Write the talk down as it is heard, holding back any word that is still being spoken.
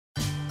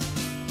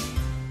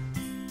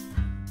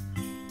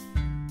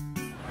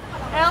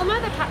Elmer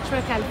the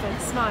patchwork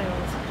elephant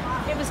smiled.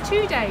 It was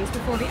 2 days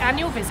before the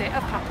annual visit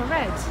of Papa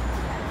Red.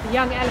 The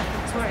young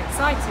elephants were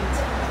excited.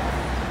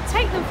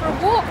 "Take them for a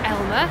walk,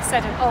 Elmer,"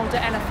 said an older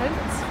elephant.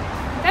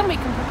 "Then we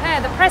can prepare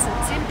the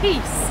presents in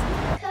peace."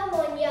 "Come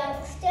on,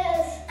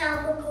 youngsters,"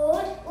 Elmer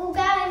called. "We'll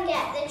go and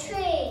get the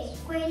trees."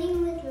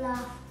 Squealing with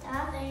laughter,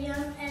 the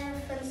young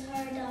elephants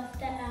hurried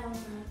after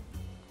Elmer.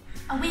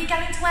 "Are we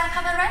going to where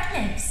Papa Red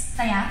lives?"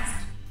 they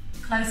asked.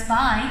 "Close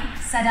by,"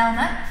 said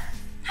Elmer.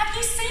 "Have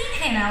you seen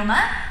him,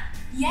 Elmer?"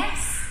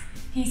 "Yes,"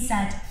 he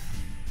said.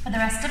 For the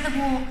rest of the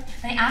walk,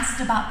 they asked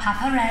about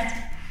Papa Red.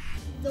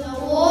 The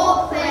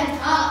walk went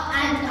up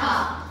and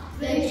up.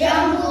 The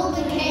jungle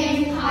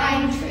became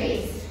pine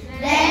trees.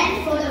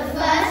 Then, for the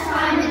first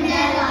time in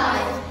their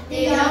lives,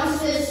 the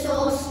youngsters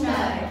saw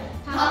snow.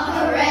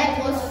 Papa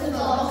Red was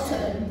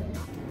forgotten.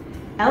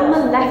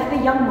 Elmer left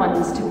the young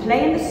ones to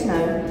play in the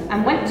snow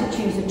and went to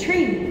choose a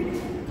tree.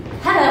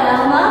 "Hello,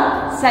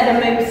 Elmer," said a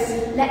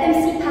moose. "Let them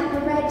see Papa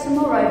Red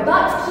tomorrow,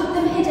 but keep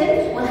them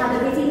hidden. We'll have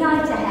a busy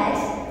night ahead."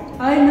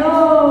 "I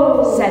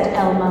know," said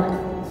Elmer.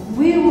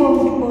 "We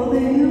won't bother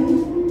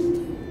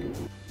you."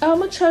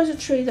 Elmer chose a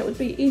tree that would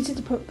be easy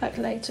to put back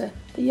later.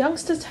 The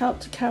youngsters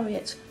helped to carry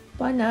it.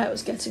 By now it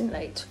was getting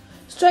late.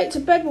 "Straight to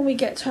bed when we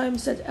get home,"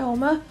 said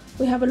Elmer.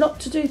 "We have a lot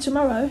to do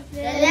tomorrow."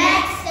 The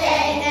next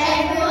day,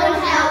 everyone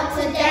helped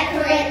to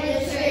decorate the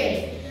tree.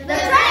 "The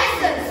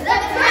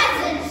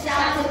presents,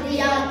 shouted the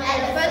young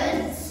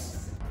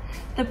elephants.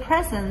 The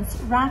presents,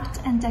 wrapped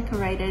and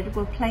decorated,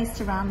 were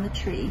placed around the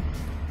tree.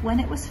 When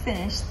it was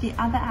finished, the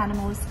other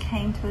animals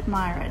came to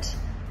admire it.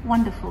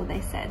 "Wonderful,"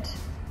 they said.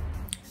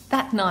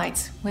 That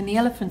night, when the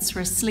elephants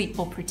were asleep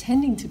or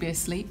pretending to be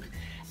asleep,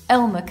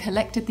 Elmer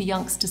collected the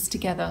youngsters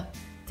together.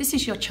 "This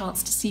is your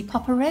chance to see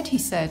Papa Red," he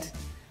said.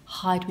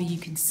 "Hide where you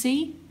can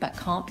see, but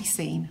can't be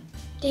seen."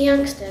 The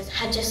youngsters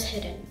had just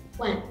hidden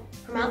when,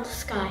 from out the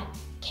sky,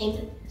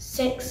 came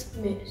 6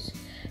 moose.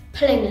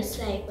 Pulling the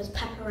sleigh was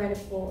Papa Red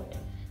aboard.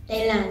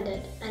 They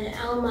landed, and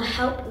Elmer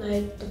helped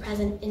load the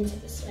present into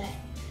the sleigh.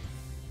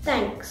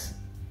 "Thanks,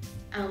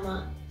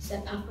 Elmer,"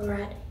 said Papa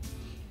Red.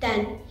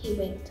 Then he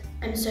winked.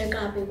 "I'm so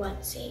glad we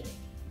weren't seen."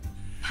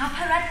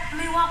 Papa Red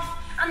flew off,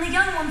 and the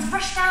young ones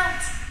rushed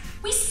out.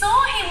 We saw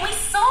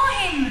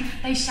him,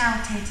 they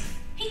shouted.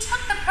 "He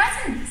took the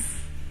presents."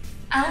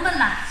 Elmer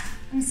laughed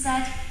and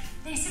said,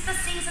 "This is the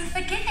season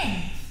for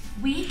giving.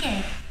 We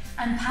give,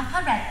 and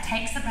Papa Red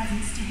takes the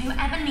presents to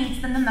whoever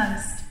needs them the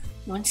most."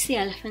 Once the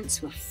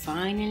elephants were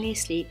finally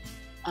asleep,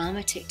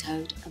 Elmer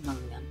tiptoed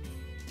among them.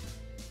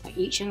 For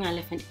each young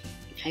elephant,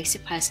 he placed a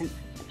present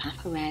that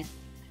Papa Red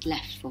had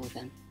left for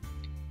them.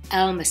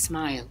 Elmer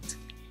smiled.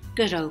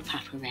 "Good old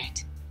Papa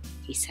Red,"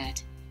 he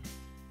said.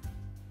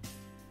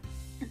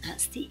 And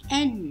that's the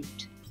end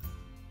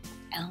of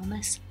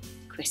Elmer's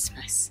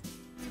Christmas.